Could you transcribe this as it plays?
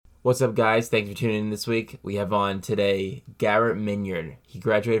What's up, guys? Thanks for tuning in this week. We have on today Garrett Minyard. He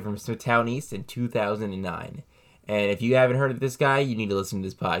graduated from Smithtown East in 2009. And if you haven't heard of this guy, you need to listen to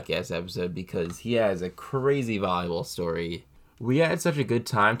this podcast episode because he has a crazy volleyball story. We had such a good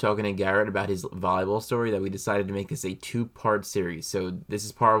time talking to Garrett about his volleyball story that we decided to make this a two-part series. So this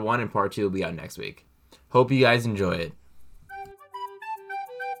is part one and part two will be out next week. Hope you guys enjoy it.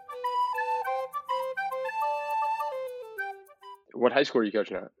 What high school are you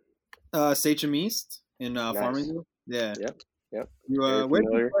coaching at? Sachem East in Nice. Farmingdale. Yeah. Yep. You, Very where did you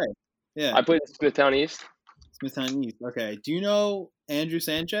familiar. play? Yeah, I played at Smithtown East. Smithtown East. Okay. Do you know Andrew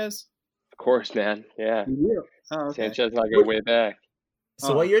Sanchez? Of course, man. Yeah. You do? Oh, okay. Sanchez and I go way back.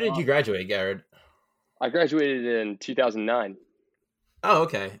 So Oh, what year did you graduate, Garrett? I graduated in 2009. Oh,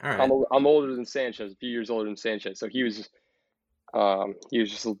 okay. All right. I'm older than Sanchez, a few years older than Sanchez. So he was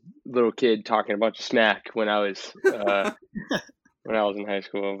just a little kid talking a bunch of smack when I was in high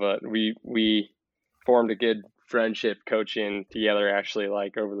school. But we formed a good friendship coaching together actually,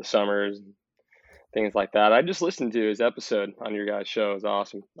 like over the summers and things like that. I just listened to his episode on your guys' show. It was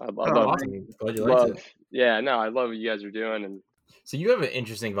awesome. I Oh, love, awesome. Glad you liked it. I love what you guys are doing. And So you have an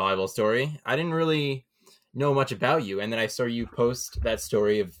interesting volleyball story. I didn't really know much about you, and then I saw you post that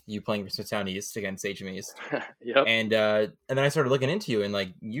story of you playing for Smithtown East against Sachem East, yep. and then I started looking into you, and like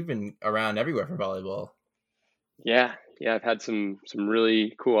you've been around everywhere for volleyball. Yeah, I've had some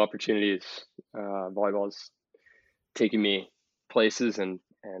really cool opportunities. Volleyball's taken me places and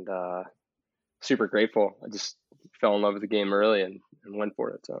super grateful. I just fell in love with the game early and went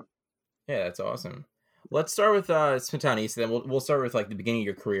for it. So Yeah, that's awesome. Let's start with Smithtown East, and then we'll start with like the beginning of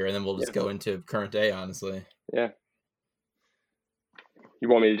your career, and then we'll just go into current day. Honestly, yeah. You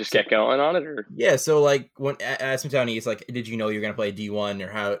want me to just get going on it, or yeah. So like when at Smithtown East, like did you know you were gonna play D1,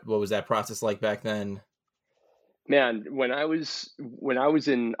 or what was that process like back then? man, when I was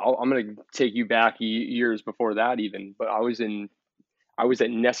in, I'm gonna take you back years before that even, but I was at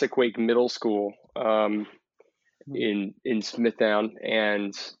Nessaquake Middle School in Smithtown,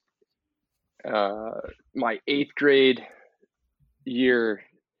 and my 8th grade year,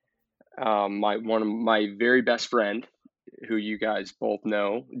 one of my very best friend, who you guys both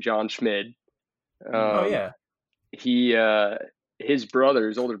know, John Schmid. Oh yeah. He his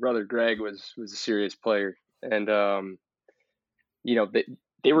older brother Greg was a serious player, and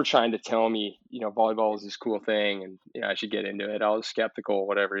they were trying to tell me, volleyball is this cool thing, and I should get into it. I was skeptical,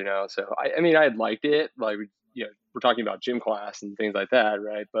 whatever, So I mean, I had liked it, like we're talking about gym class and things like that,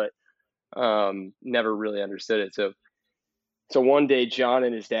 right? But never really understood it. So one day, John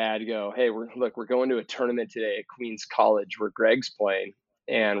and his dad go, "Hey, we're going to a tournament today at Queens College where Greg's playing,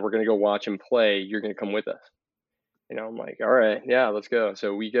 and we're going to go watch him play. You're going to come with us." I'm like, "All right, yeah, let's go."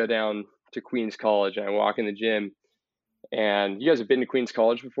 So we go down to Queens College, and I walk in the gym. And you guys have been to Queens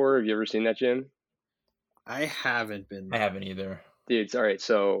College before? Have you ever seen that gym? I haven't been I there. haven't either. Dude, it's all right.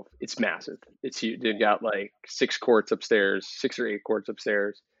 So it's massive. It's huge. They've got like 6 courts upstairs, 6 or 8 courts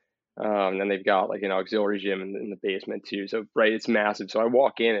upstairs. And then they've got like an auxiliary gym in the basement too. So, right, it's massive. So I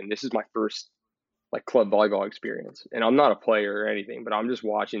walk in, and this is my first like club volleyball experience. And I'm not a player or anything, but I'm just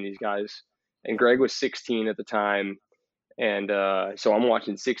watching these guys. And Greg was 16 at the time. And so I'm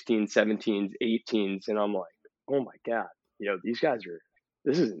watching 16s, 17s, 18s, and I'm like, oh my God, these guys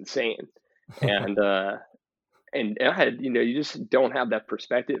this is insane. And and I had, you just don't have that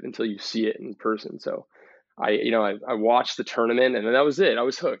perspective until you see it in person. So I watched the tournament, and then that was it. I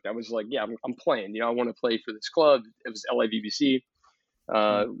was hooked. I was like, yeah, I'm playing. I want to play for this club. It was LAVBC,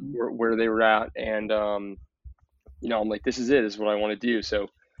 where they were at, and I'm like, this is it. This is what I want to do. So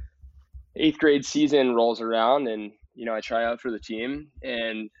 8th grade season rolls around, and I try out for the team,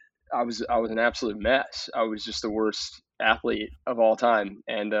 and I was an absolute mess. I was just the worst athlete of all time,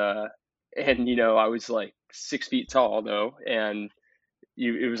 and I was like 6 feet tall though, and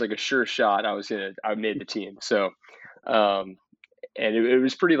it was like a sure shot I made the team. So and it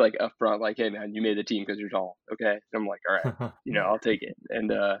was pretty like upfront, like, hey man, you made the team because you're tall, okay? And I'm like, all right, I'll take it.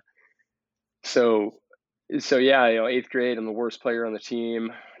 And so yeah, 8th grade, I'm the worst player on the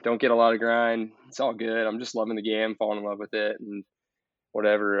team. Don't get a lot of grind. It's all good. I'm just loving the game, falling in love with it, and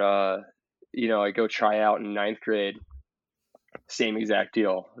whatever. I go try out in 9th grade. Same exact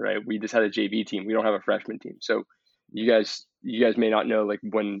deal, right? We just had a JV team. We don't have a freshman team. So you guys may not know, like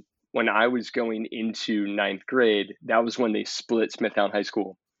when I was going into 9th grade, that was when they split Smithtown High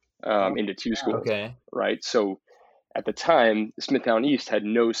School into 2 schools. Okay. Right. So at the time, Smithtown East had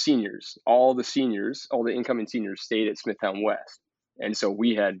no seniors. All the incoming seniors stayed at Smithtown West. And so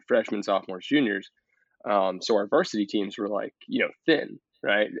we had freshmen, sophomores, juniors. So our varsity teams were like, thin,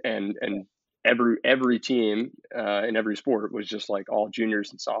 right? And every team in every sport was just like all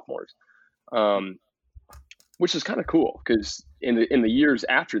juniors and sophomores, which is kind of cool because in the years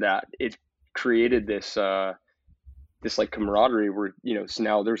after that, it created this this like camaraderie where so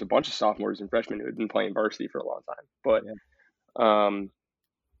now there's a bunch of sophomores and freshmen who had been playing varsity for a long time. But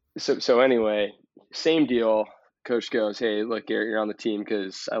so anyway, same deal. Coach goes, "Hey, look, Garrett, you're on the team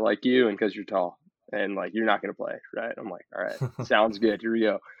because I like you and because you're tall, and like you're not going to play, right?" I'm like, "All right, sounds good. Here we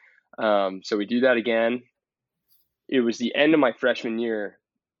go." So we do that again. It was the end of my freshman year.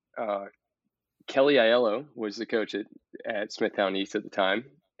 Kelly Aiello was the coach at Smithtown East at the time.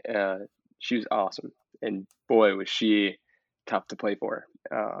 She was awesome, and boy, was she tough to play for.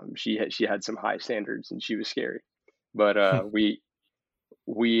 She had some high standards, and she was scary. But we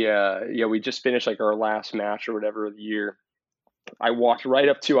just finished like our last match or whatever of the year. I walked right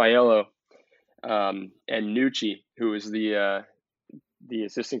up to Aiello and Nucci, who was the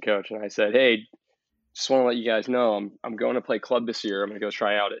assistant coach, and I said, "Hey, just want to let you guys know I'm going to play club this year. I'm going to go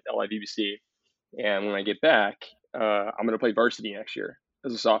try out at LIVBC, and when I get back, I'm going to play varsity next year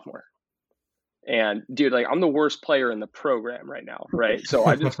as a sophomore." And dude, like I'm the worst player in the program right now, right? So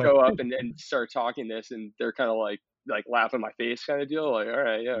I just go up and start talking this, and they're kind of like laugh in my face kind of deal. Like, all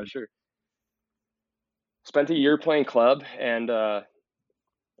right, yeah, sure. Spent a year playing club and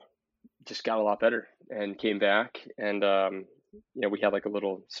just got a lot better and came back. And, we had like a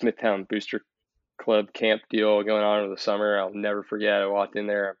little Smithtown booster club camp deal going on over the summer. I'll never forget. I walked in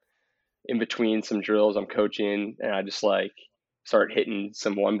there in between some drills. I'm coaching and I just like start hitting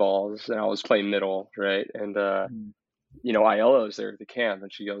some one balls and I was playing middle. Right. And, Aiello's there at the camp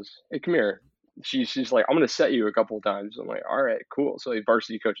and she goes, "Hey, come here." She's like, "I'm going to set you a couple of times." I'm like, "All right, cool." So the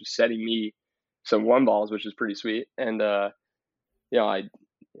varsity coach is setting me some one balls, which is pretty sweet. And,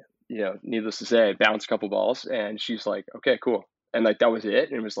 needless to say, I bounced a couple balls and she's like, "Okay, cool." And like, that was it.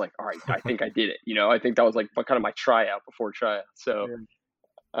 And it was like, all right, I think I did it. I think that was like kind of my tryout before tryout. So,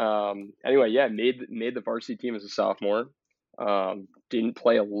 anyway, yeah, made the varsity team as a sophomore. Didn't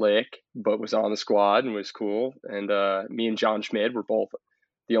play a lick, but was on the squad and was cool. And, me and John Schmid were both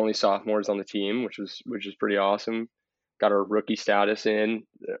the only sophomores on the team, which is pretty awesome. Got our rookie status in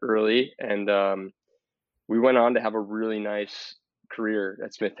early. And, we went on to have a really nice career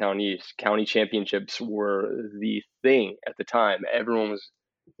at Smithtown East. County championships were the thing at the time.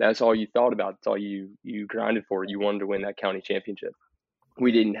 That's all you thought about. That's all you grinded for. You wanted to win that county championship.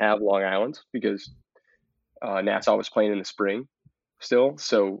 We didn't have Long Island's because Nassau was playing in the spring still.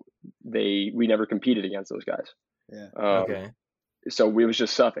 So we never competed against those guys. Yeah. Okay. So it was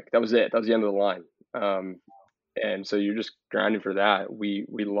just Suffolk. That was it. That was the end of the line. And so you're just grinding for that. We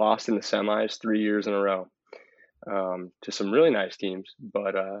lost in the semis 3 years in a row. To some really nice teams,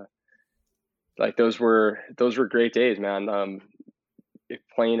 but like those were great days, man.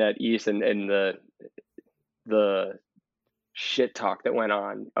 Playing at East and the shit talk that went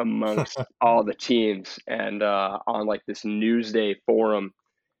on amongst all the teams and on like this Newsday forum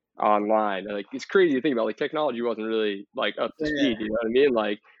online. Like it's crazy to think about. Like technology wasn't really like up to speed. You know what I mean?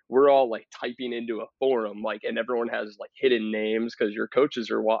 Like we're all like typing into a forum, like, and everyone has like hidden names because your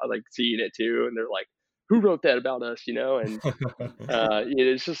coaches are like seeing it too, and they're like, "Who wrote that about us?" And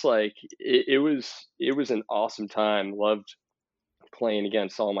it's just like it was an awesome time. Loved playing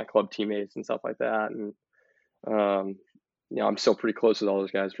against all my club teammates and stuff like that. And I'm still pretty close with all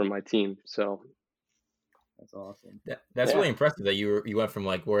those guys from my team. So that's awesome. That's really impressive that you went from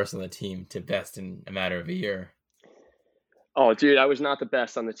like worst on the team to best in a matter of a year. Oh, dude, I was not the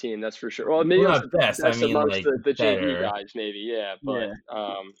best on the team. That's for sure. Well, maybe not best. I mean, amongst like the JV guys, maybe. Yeah,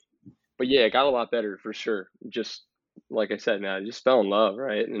 but yeah, it got a lot better for sure. Just like I said, man, I just fell in love,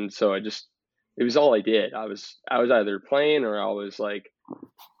 right? And so it was all I did. I was either playing or I was like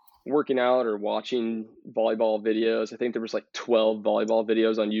working out or watching volleyball videos. I think there was like 12 volleyball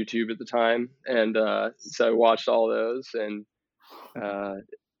videos on YouTube at the time, and so I watched all those. And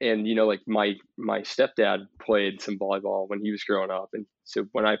like my stepdad played some volleyball when he was growing up, and so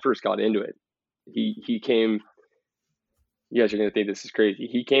when I first got into it, he came. You guys are going to think this is crazy.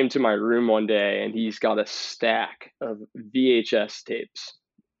 He came to my room one day and he's got a stack of VHS tapes,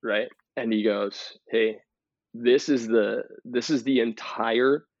 right? And he goes, "Hey, this is the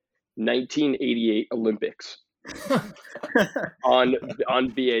entire 1988 Olympics on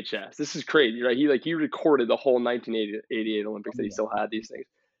VHS. This is crazy, right?" He recorded the whole 1988 Olympics that he still had these things.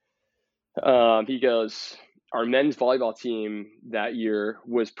 He goes, "Our men's volleyball team that year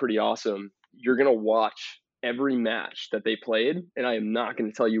was pretty awesome. You're going to watch every match that they played, and I am not going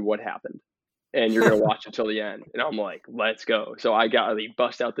to tell you what happened, and you're going to watch it till the end." And I'm like, "Let's go." So I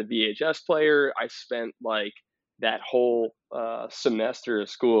bust out the VHS player. I spent like that whole semester of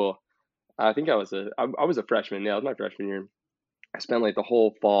school I think I was a freshman. Yeah, it was my freshman year. I spent like the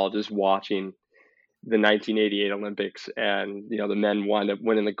whole fall just watching the 1988 Olympics, and the men wind up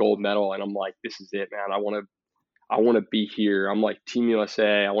winning the gold medal, and I'm like, this is it, man. I want to be here. I'm like Team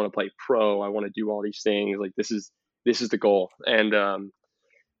USA. I want to play pro. I want to do all these things. Like this is the goal. And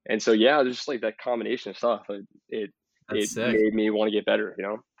so yeah, there's just like that combination of stuff. It That's sick. made me want to get better.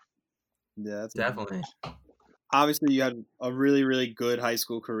 Yeah, that's Definitely. obviously you had a really, really good high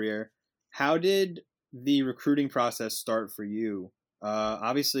school career. How did the recruiting process start for you?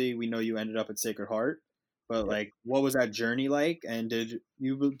 Obviously, we know you ended up at Sacred Heart, but like, what was that journey like? And do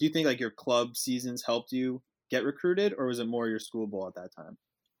you think like your club seasons helped you get recruited, or was it more your school ball at that time?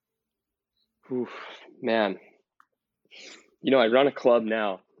 Oof, man, I run a club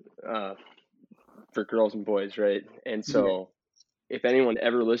now for girls and boys, right? And so if anyone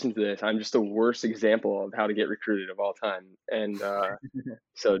ever listens to this, I'm just the worst example of how to get recruited of all time. And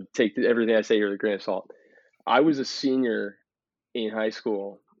so take everything I say here with a grain of salt. I was a senior in high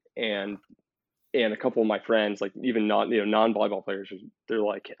school, and a couple of my friends, like even not non-volleyball players, they're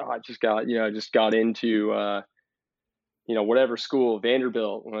like, oh, I just got into whatever school,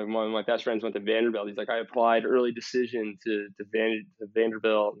 Vanderbilt. One of my best friends went to Vanderbilt. He's like, I applied early decision to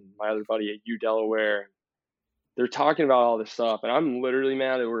Vanderbilt, and my other buddy at U Delaware. They're talking about all this stuff, and I'm literally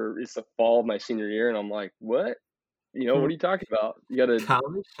mad that it's the fall of my senior year, and I'm like, what? What are you talking about? You got to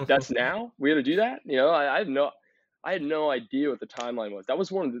College? That's now? We got to do that? I had no idea what the timeline was. That's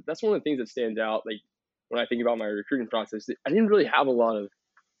one of the things that stands out. Like when I think about my recruiting process, I didn't really have a lot of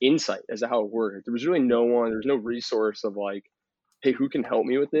insight as to how it worked. There was really no one. There was no resource of like, hey, who can help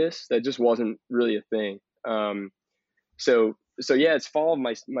me with this? That just wasn't really a thing. So yeah, it's fall of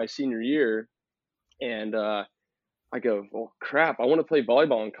my senior year, and I go, well, crap, I want to play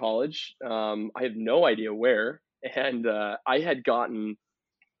volleyball in college. I have no idea where, and I had gotten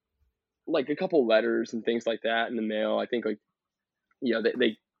like a couple letters and things like that in the mail. I think like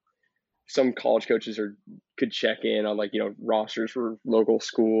they some college coaches could check in on like rosters for local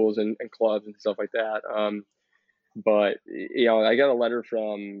schools and clubs and stuff like that. But I got a letter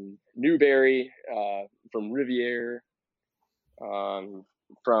from Newberry, from Riviere,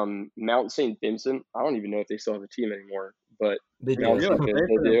 from Mount St. Vincent. I don't even know if they still have a team anymore, but They do. Mount St.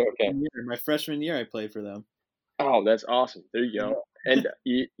 Vincent, they do. Okay. My freshman year, I played for them. Oh, that's awesome. There you go. And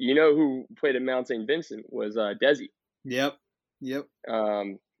you know who played at Mount St. Vincent was Desi. Yep.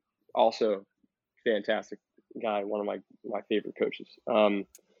 Also fantastic guy, one of my favorite coaches.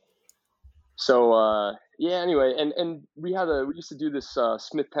 Yeah, anyway, and we used to do this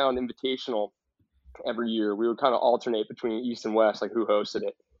Smithtown Invitational every year. We would kind of alternate between East and West, like who hosted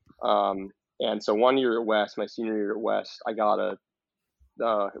it. And so one year at West, my senior year at West, I got a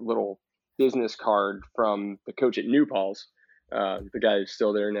little business card from the coach at New Paltz, the guy who's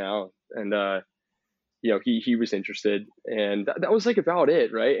still there now, and he was interested, and that was like about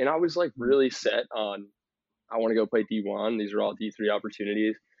it, right? And I was like really set on, I want to go play D1. These are all D3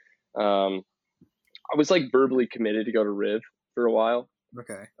 opportunities. I was like verbally committed to go to Riv for a while.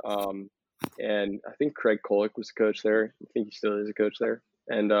 Okay. And I think Craig Kolick was the coach there. I think he still is a coach there.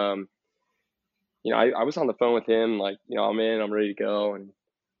 And I was on the phone with him, like, I'm in, I'm ready to go. And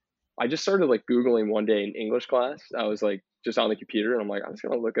I just started like Googling one day in English class. I was like just on the computer, and I'm like, I'm just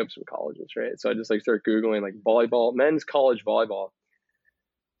gonna look up some colleges, right? So I just like started Googling like volleyball, men's college volleyball,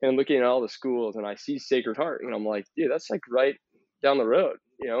 and looking at all the schools, and I see Sacred Heart, and I'm like, dude, that's like right down the road.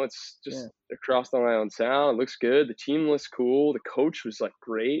 It's just across Long Island Sound. It looks good. The team looks cool. The coach was like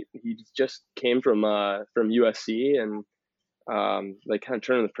great. He just came from USC, and like kind of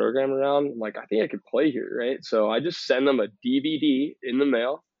turning the program around. I'm like, I think I could play here, right? So I just send them a DVD in the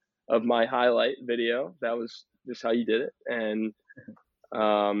mail of my highlight video. That was just how you did it. And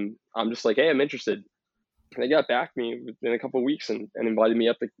I'm just like, hey, I'm interested. And they got back to me within a couple of weeks and invited me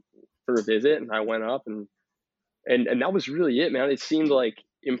up for a visit. And I went up, and that was really it, man. It seemed like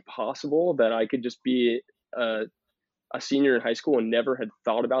impossible that I could just be a senior in high school and never had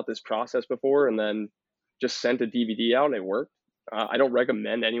thought about this process before, and then just sent a DVD out and it worked. I don't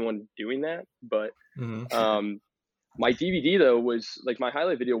recommend anyone doing that, but my DVD though was like, my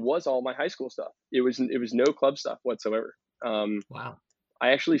highlight video was all my high school stuff. It was no club stuff whatsoever. Wow. I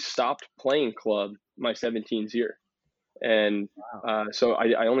actually stopped playing club my 17s year, and so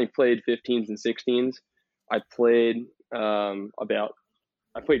I only played 15s and 16s. I played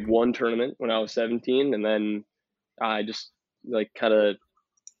one tournament when I was 17, and then I just like kind of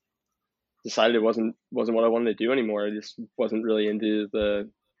decided it wasn't what I wanted to do anymore. I just wasn't really into the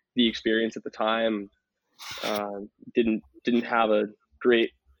experience at the time. Didn't have a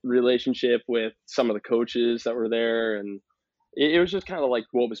great relationship with some of the coaches that were there, and it was just kind of like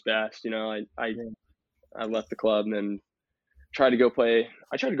what was best. I left the club and then tried to go play.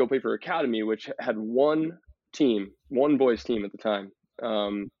 I tried to go play for Academy, which had one boys team at the time.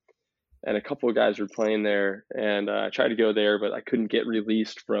 And a couple of guys were playing there, and I tried to go there, but I couldn't get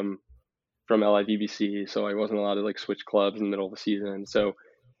released from LIVBC, so I wasn't allowed to like switch clubs in the middle of the season. So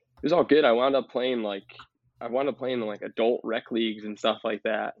it was all good. I wound up playing in like adult rec leagues and stuff like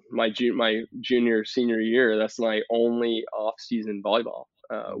that. My junior senior year, that's my only off season volleyball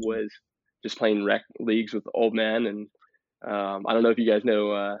was just playing rec leagues with old men. And I don't know if you guys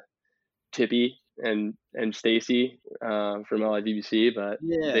know Tippy and Stacy from LIVBC, but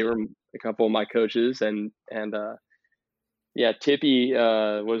they were a couple of my coaches, and yeah, Tippy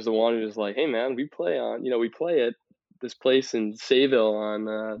was the one who was like, "Hey man, we play at this place in Sayville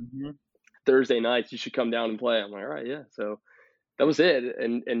on Thursday nights. You should come down and play." I'm like, "All right, yeah." So that was it,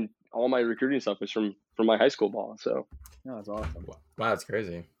 and all my recruiting stuff was from my high school ball. So that's awesome. Wow, that's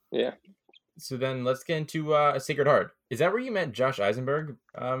crazy. Yeah. So then let's get into Sacred Heart. Is that where you met Josh Eisenberg?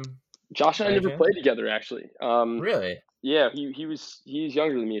 Josh and I never played together, actually. Really? Yeah, he's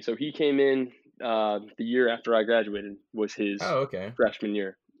younger than me, so he came in the year after I graduated was his freshman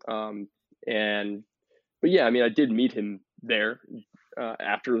year. But yeah, I mean, I did meet him there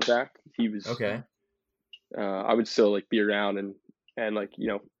after the fact. He was okay. I would still like be around and like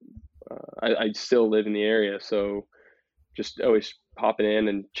I still live in the area, so just always popping in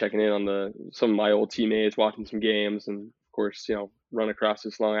and checking in on some of my old teammates, watching some games, and of course run across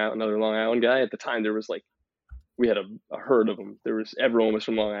this another Long Island guy. At the time, there was like we had a herd of them. Everyone was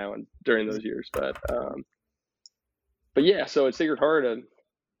from Long Island during those years, but yeah. So at Sacred Heart,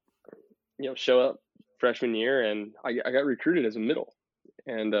 show up freshman year, and I got recruited as a middle,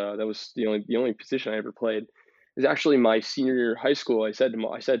 and that was the only position I ever played. It was actually my senior year of high school. I said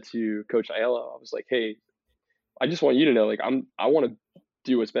to Coach Aiello, I was like, "Hey, I just want you to know, like, I want to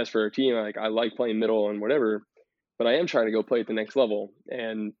do what's best for our team. I like playing middle and whatever, but I am trying to go play at the next level.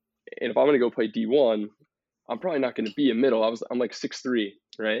 And if I'm going to go play D1, I'm probably not going to be a middle. I'm like 6'3",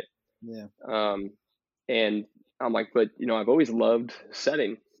 right? Yeah. And I'm like, but I've always loved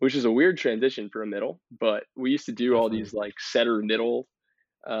setting, which is a weird transition for a middle. But we used to do all these like setter middle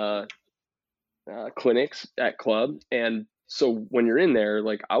clinics at club, and so when you're in there,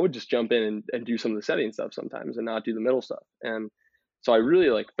 like I would just jump in and do some of the setting stuff sometimes and not do the middle stuff. And so I really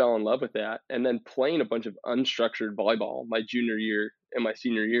like fell in love with that. And then playing a bunch of unstructured volleyball my junior year and my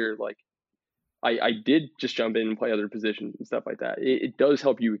senior year, like I did just jump in and play other positions and stuff like that. It does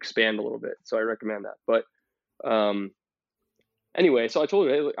help you expand a little bit. So I recommend that. But anyway, so I told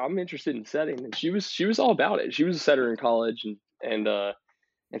her, hey, look, I'm interested in setting. And she was all about it. She was a setter in college, and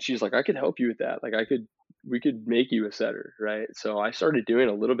she's like, I could help you with that. Like we could make you a setter, right? So I started doing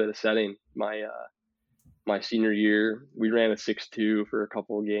a little bit of setting my senior year. We ran a 6-2 for a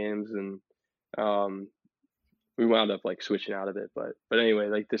couple of games, and we wound up like switching out of it. But anyway,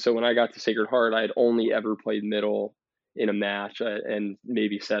 like this. So when I got to Sacred Heart, I had only ever played middle in a match and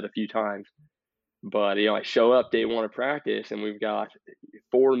maybe set a few times. But I show up day one of practice, and we've got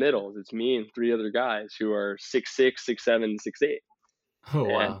 4 middles. It's me and 3 other guys who are 6'6", 6'7", 6'8". Oh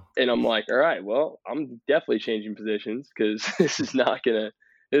wow! And I'm like, all right, well, I'm definitely changing positions because this is not gonna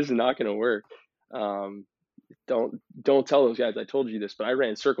work. Don't tell those guys I told you this, but I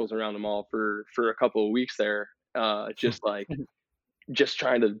ran circles around them all for a couple of weeks there, just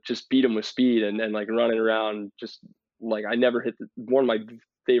trying to just beat them with speed and like running around. Just like I never hit one of my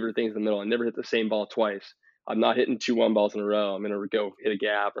favorite things in the middle. I never hit the same ball twice. I'm not hitting 2 1-balls in a row. I'm gonna go hit a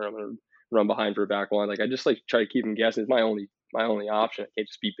gap, or I'm gonna run behind for a back line. Like I just like try to keep them guessing. It's my only option. I can't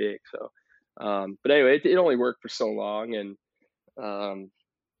just be big. So, but anyway, it only worked for so long, and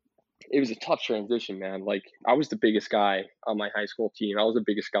it was a tough transition, man. Like I was the biggest guy on my high school team. I was the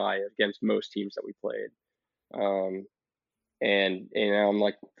biggest guy against most teams that we played. And I'm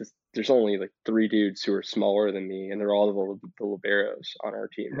like, there's only like 3 dudes who are smaller than me, and they're all the liberos on our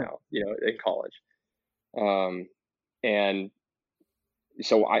team now, in college. And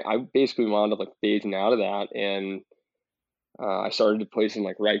so I basically wound up like phasing out of that, and I started to play some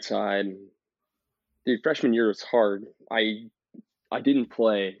like right side. Dude, freshman year was hard. I didn't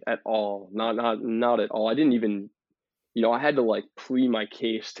play at all. Not at all. I didn't even, I had to like plead my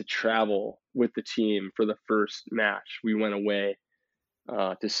case to travel with the team for the first match. We went away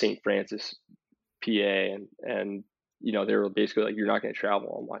to St. Francis, PA, and they were basically like, you're not going to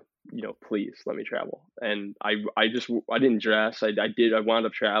travel. I'm like, please let me travel. And I didn't dress. I wound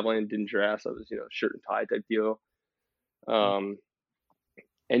up traveling, didn't dress. I was, shirt and tie type deal. And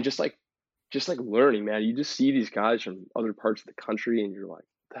just like learning, man, you just see these guys from other parts of the country, and you're like,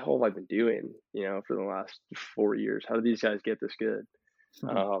 the hell have I been doing, for the last 4 years? How did these guys get this good?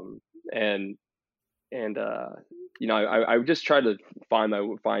 And I just tried to find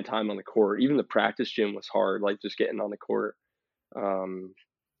time on the court. Even the practice gym was hard, like just getting on the court.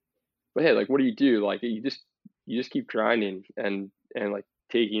 But hey, like, what do you do? Like, you just keep grinding and like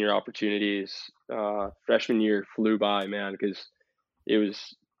taking your opportunities. Freshman year flew by, man, because it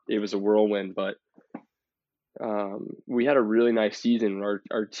was a whirlwind. But we had a really nice season.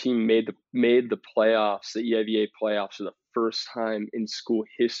 Our team made the playoffs, the EIVA playoffs, for the first time in school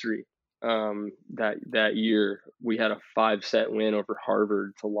history. That year we had a 5-set win over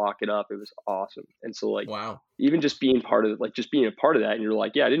Harvard to lock it up. It was awesome. And so, like, wow, even just being a part of that, and you're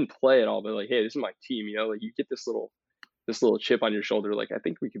like, yeah, I didn't play at all, but like, hey, this is my team, like you get this little chip on your shoulder, like, I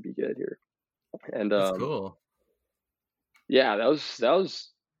think we could be good here. And that's cool. Yeah, that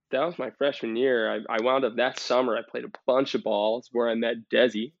was my freshman year. I wound up that summer, I played a bunch of ball. It's where I met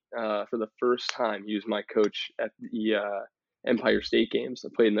Desi for the first time. He was my coach at the Empire State Games. I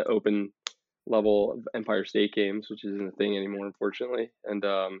played in the open level of Empire State Games, which isn't a thing anymore, unfortunately. And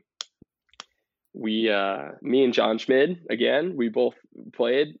me and John Schmid, again, we both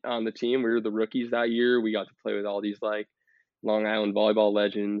played on the team. We were the rookies that year. We got to play with all these like Long Island volleyball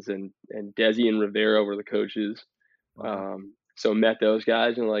legends, and Desi and Rivera were the coaches. Wow. So met those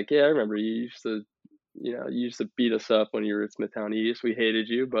guys, and like, yeah, I remember you used to beat us up when you were at Smithtown East. We hated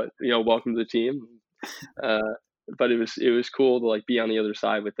you, but welcome to the team. But it was cool to like be on the other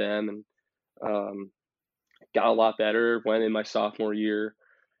side with them, and got a lot better. Went in my sophomore year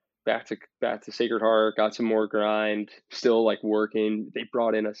back to Sacred Heart, got some more grind, still like working. They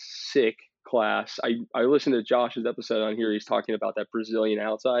brought in a sick class. I listened to Josh's episode on here. He's talking about that Brazilian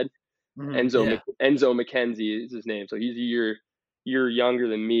outside. Mm-hmm. Enzo McKenzie is his name. So he's a year younger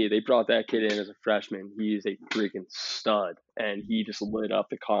than me. They brought that kid in as a freshman. He's a freaking stud, and he just lit up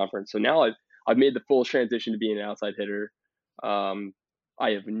the conference. So now I've made the full transition to being an outside hitter. I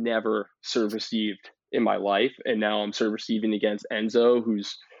have never serve received in my life, and now I'm serve receiving against Enzo,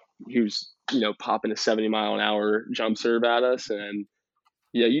 who's popping a 70-mile-an-hour jump serve at us. And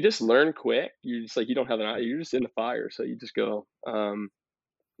you just learn quick. You just like, you don't have you're just in the fire, so you just go.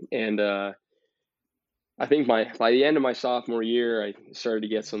 And I think by the end of my sophomore year, I started to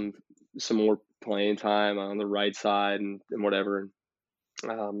get some more playing time on the right side and whatever.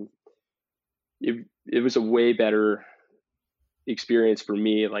 It was a way better experience for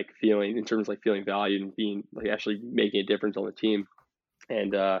me, like feeling valued and being like actually making a difference on the team.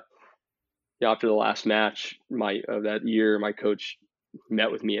 And after the last match of that year, my coach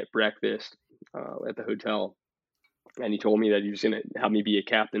met with me at breakfast at the hotel, and he told me that he was going to have me be a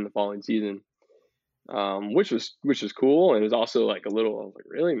captain the following season, which was cool. And it was also like a little, I was like,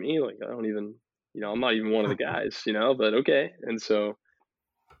 really, me? Like, I don't even, I'm not even one of the guys, but okay. And so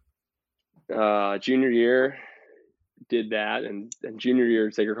junior year did that, and junior year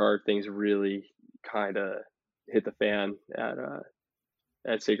at Sacred Heart, things really kind of hit the fan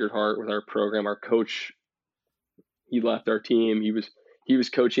at Sacred Heart with our program. Our coach, he left our team. He was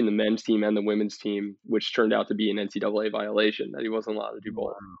coaching the men's team and the women's team, which turned out to be an NCAA violation, that he wasn't allowed to do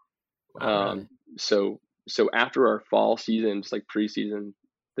both. Wow. So after our fall season, just like preseason,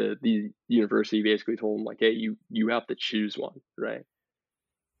 the university basically told him like, hey, you have to choose one, right?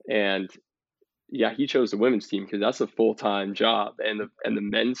 And yeah, he chose the women's team because that's a full-time job, and the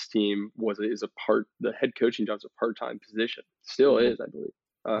men's team the head coaching job is a part-time position. Still is, I believe.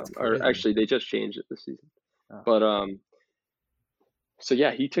 Or actually, they just changed it this season. Oh. But so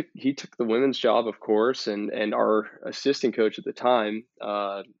yeah, he took the women's job, of course, and our assistant coach at the time,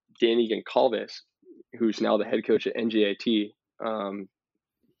 Danny Goncalves, who's now the head coach at NJIT,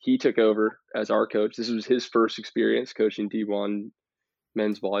 he took over as our coach. This was his first experience coaching D1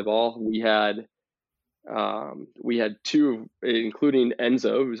 men's volleyball. We had two, including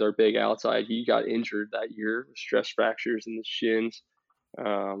Enzo, who's our big outside. He got injured that year, stress fractures in the shins.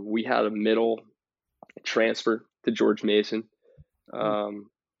 We had a middle transfer to George Mason.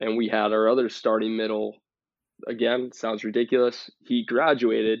 And we had our other starting middle, again, sounds ridiculous. He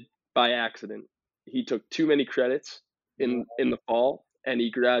graduated by accident. He took too many credits in the fall, and he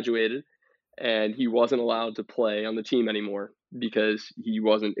graduated, and he wasn't allowed to play on the team anymore because he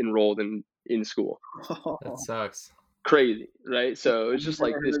wasn't enrolled in school. That sucks. Crazy, right? So it's just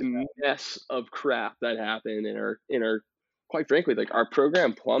like this mess of crap that happened in our quite frankly, like our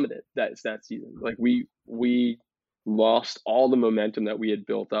program plummeted that season. Like we lost all the momentum that we had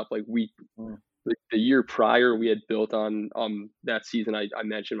built up. Like the year prior, we had built on that season. I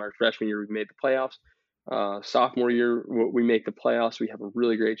mentioned our freshman year, we made the playoffs. Sophomore year, we make the playoffs. We have a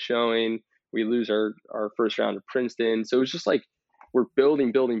really great showing. We lose our first round to Princeton. So it was just like we're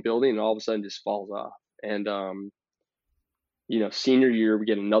building, and all of a sudden just falls off. And, senior year, we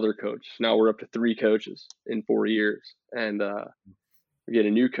get another coach. Now we're up to 3 coaches in 4 years. And we get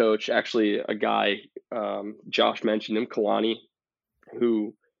a new coach, actually a guy, Josh mentioned him, Kalani,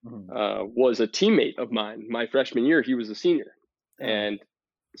 who was a teammate of mine. My freshman year, he was a senior. And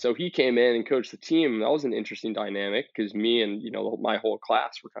so he came in and coached the team. That was an interesting dynamic because me and, my whole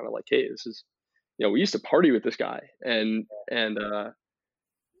class were kind of like, hey, this is, we used to party with this guy. And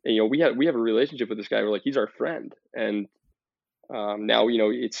we have a relationship with this guy. We're like, he's our friend. And now,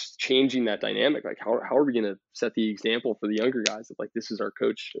 it's changing that dynamic. Like, how are we going to set the example for the younger guys that, like, this is our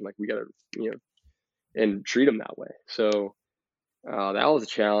coach and, like, we got to, and treat them that way. So that was a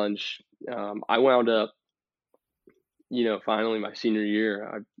challenge. I wound up, finally my senior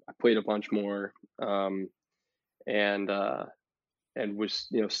year, I played a bunch more, and was,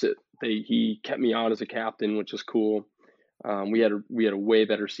 he kept me on as a captain, which was cool. We had a way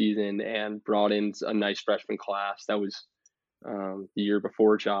better season and brought in a nice freshman class. That was the year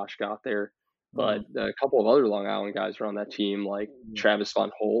before Josh got there, but a couple of other Long Island guys were on that team, like Travis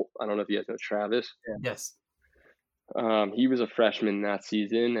Von Holt. I don't know if you guys know Travis. Yes. He was a freshman that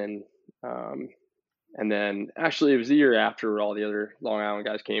season, and then actually it was the year after all the other Long Island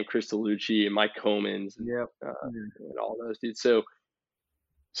guys came, Chris DeLucci and Mike Comans and all those dudes.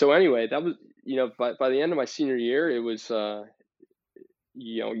 So anyway, that was, by the end of my senior year, it was, I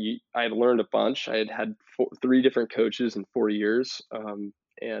had learned a bunch. I had 3 different coaches in 4 years,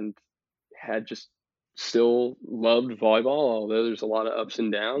 and had just still loved volleyball, although there's a lot of ups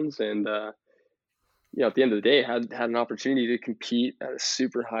and downs. And, at the end of the day, had an opportunity to compete at a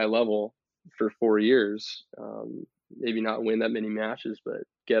super high level for 4 years. Maybe not win that many matches, but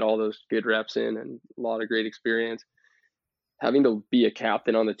get all those good reps in and a lot of great experience. Having to be a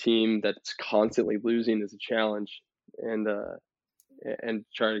captain on the team that's constantly losing is a challenge, and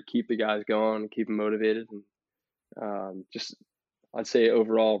try to keep the guys going and keep them motivated. And just, I'd say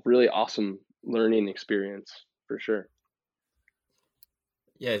overall, really awesome learning experience for sure.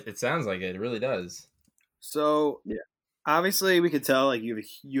 Yeah, it sounds like it. It really does. So obviously we could tell like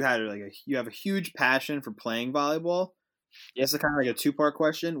you have a huge passion for playing volleyball. This is kind of like a 2-part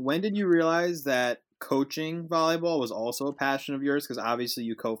question. When did you realize that coaching volleyball was also a passion of yours? Because obviously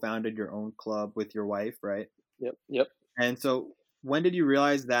you co-founded your own club with your wife, right? Yep. And so when did you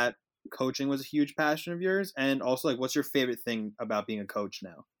realize that coaching was a huge passion of yours? And also, like, what's your favorite thing about being a coach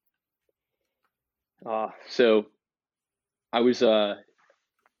now? So I was a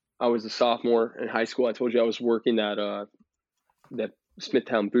sophomore in high school. I told you I was working that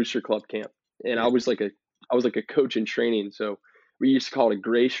Smithtown Booster Club camp, and I was like a coach in training. So we used to call it a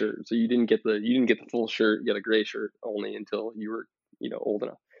gray shirt. So you didn't get the full shirt. You got a gray shirt only until you were old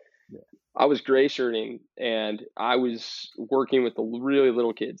enough. Yeah. I was gray shirting, and I was working with the really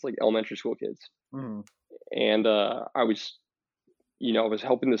little kids, like elementary school kids. Mm-hmm. And I was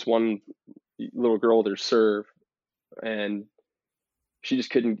helping this one little girl with her serve, and she just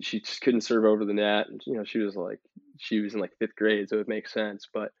couldn't serve over the net. And, she was in like 5th grade, so it makes sense.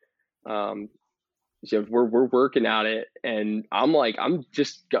 But we're working at it, and I'm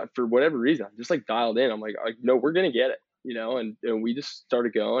just for whatever reason, I'm just like dialed in. I'm like, no, we're gonna get it, and we just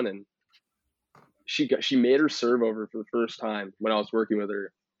started going, and she made her serve over for the first time when I was working with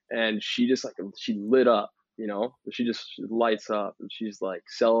her, and she just she lit up, she just lights up, and she's like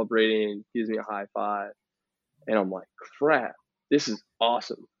celebrating, gives me a high five, and I'm like, crap, this is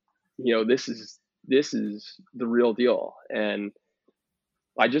awesome, this is the real deal. And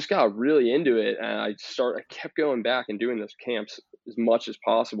I just got really into it, and I kept going back and doing those camps as much as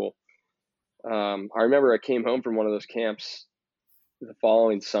possible. I remember I came home from one of those camps the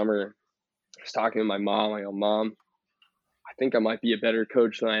following summer. I was talking to my mom. I go, Mom, I think I might be a better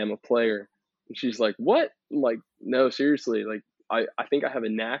coach than I am a player. And she's like, what? I'm like, no, seriously. Like, I think I have a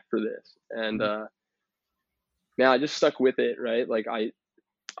knack for this. And man, I just stuck with it, right? Like, I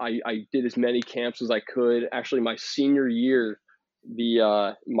did as many camps as I could. Actually, my senior year,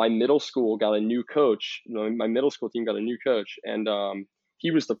 my middle school got a new coach. My middle school team got a new coach, and he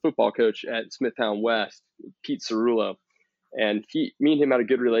was the football coach at Smithtown West, Pete Cerullo. And me and him had a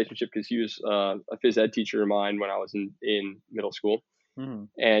good relationship because he was a phys ed teacher of mine when I was in middle school. Mm-hmm.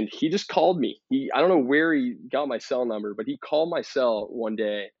 And he just called me. I don't know where he got my cell number, but he called my cell one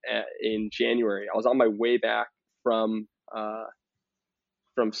day in January. I was on my way back from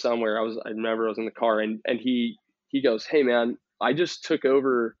somewhere. I remember I was in the car, and he goes, hey man, I just took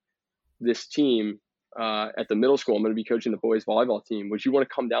over this team at the middle school. I'm going to be coaching the boys volleyball team. Would you want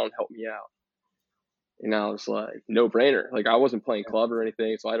to come down and help me out? And I was like, no brainer. Like, I wasn't playing club or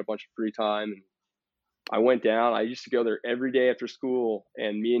anything, so I had a bunch of free time. I went down. I used to go there every day after school,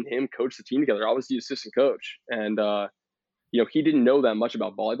 and me and him coached the team together. I was the assistant coach, and he didn't know that much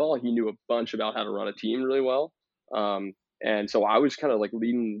about volleyball. He knew a bunch about how to run a team really well. And so I was kind of like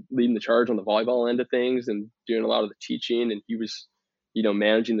leading the charge on the volleyball end of things and doing a lot of the teaching, and he was,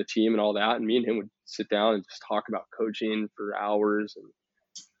 managing the team and all that. And me and him would sit down and just talk about coaching for hours. And,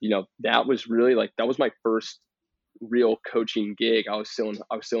 that was really that was my first real coaching gig. I was still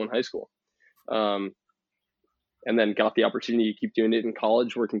in high school. And then got the opportunity to keep doing it in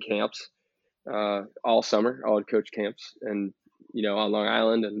college, working camps, all summer. I would coach camps and, on Long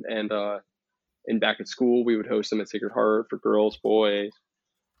Island and back at school, we would host them at Sacred Heart for girls, boys.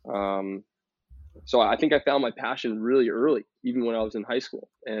 So I think I found my passion really early, even when I was in high school,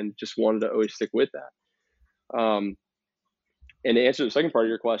 and just wanted to always stick with that. And to answer the second part of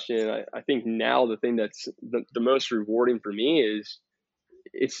your question, I think now the thing that's the most rewarding for me is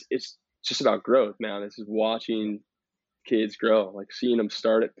it's just about growth, man. This is watching kids grow, like seeing them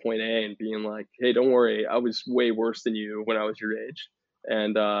start at point A and being like, hey, don't worry, I was way worse than you when I was your age.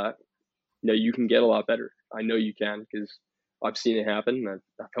 And, you can get a lot better. I know you can, because I've seen it happen.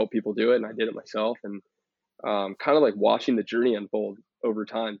 I've helped people do it, and I did it myself. And kind of like watching the journey unfold over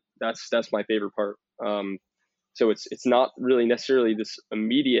time. That's my favorite part. So it's not really necessarily this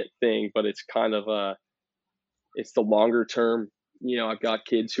immediate thing, but it's kind of it's the longer term. I've got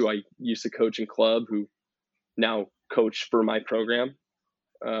kids who I used to coach in club who now coach for my program,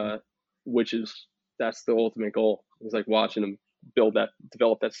 that's the ultimate goal. It's like watching them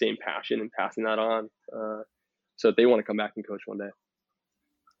develop that same passion and passing that on, so that they want to come back and coach one day.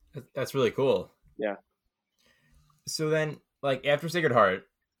 That's really cool. Yeah. So then, after Sacred Heart,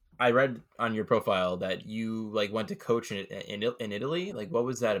 I read on your profile that you went to coach in Italy. What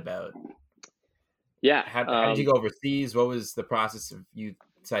was that about? Yeah. How did you go overseas? What was the process of you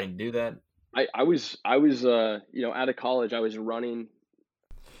deciding to do that? I was out of college. I was running.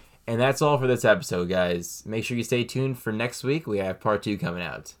 And that's all for this episode, guys. Make sure you stay tuned for next week. We have part 2 coming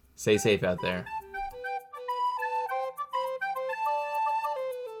out. Stay safe out there.